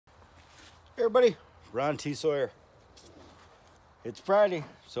Hey everybody, Ron T. Sawyer. It's Friday,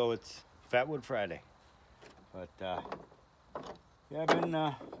 so it's Fatwood Friday. But yeah,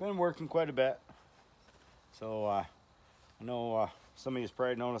 I've been working quite a bit. So I know some of you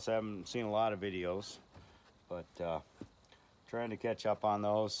probably noticed I haven't seen a lot of videos, but trying to catch up on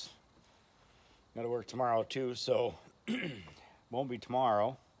those. Got to work tomorrow too, so won't be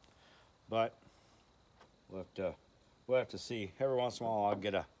tomorrow, but we'll have to see. Every once in a while, I'll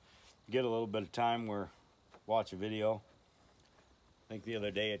get a little bit of time where watch a video. I think the other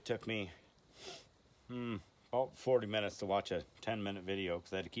day it took me about 40 minutes to watch a 10-minute video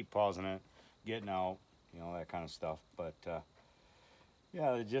because I had to keep pausing it, getting out, you know, that kind of stuff. But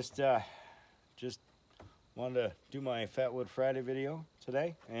yeah, just wanted to do my Fatwood Friday video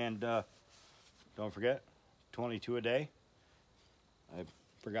today, and don't forget, 22 a day. I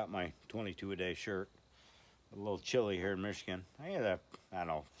forgot my 22 a day shirt. A little chilly here in Michigan. I had a, I don't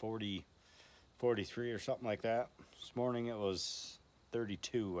know, 40, 43 or something like that. This morning it was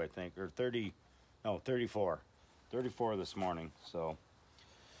 32, I think, or 30, no, 34. 34 this morning, so.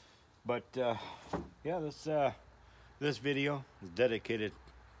 But, yeah, this video is dedicated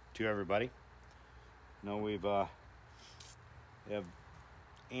to everybody. You know, we have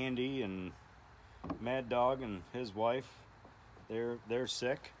Andy and Mad Dog and his wife. They're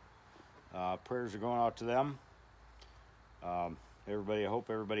sick. Prayers are going out to them. Everybody, I hope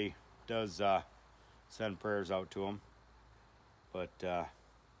everybody does send prayers out to them. But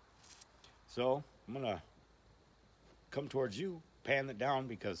so I'm gonna come towards you, pan it down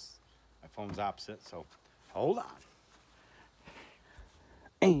because my phone's opposite. So hold on.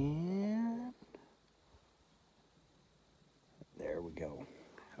 And there we go.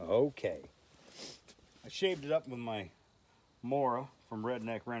 Okay. I shaved it up with my Mora from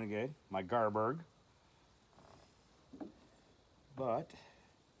Redneck Renegade, my Garberg. But,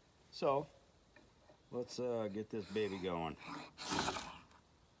 so, let's get this baby going.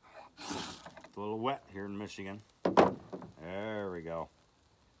 It's a little wet here in Michigan. There we go.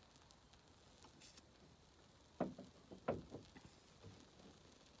 Get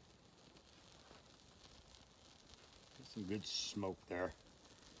some good smoke there.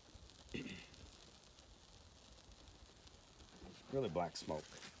 Really black smoke.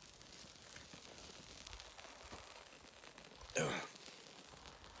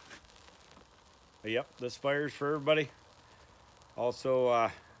 But yep, this fire's for everybody. Also,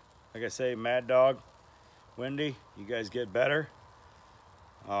 like I say, Mad Dog, Wendy, you guys get better.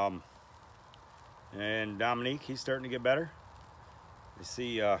 And Dominique, he's starting to get better. I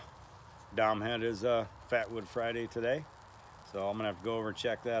see Dom had his Fatwood Friday today, so I'm gonna have to go over and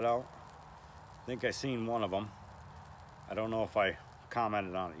check that out. I think I seen one of them. I don't know if I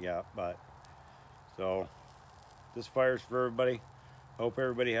commented on it yet, but so this fire's for everybody. Hope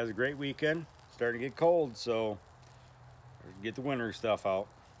everybody has a great weekend. Starting to get cold, so get the winter stuff out.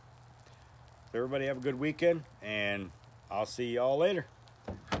 So everybody have a good weekend, and I'll see y'all later.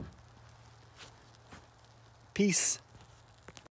 Peace.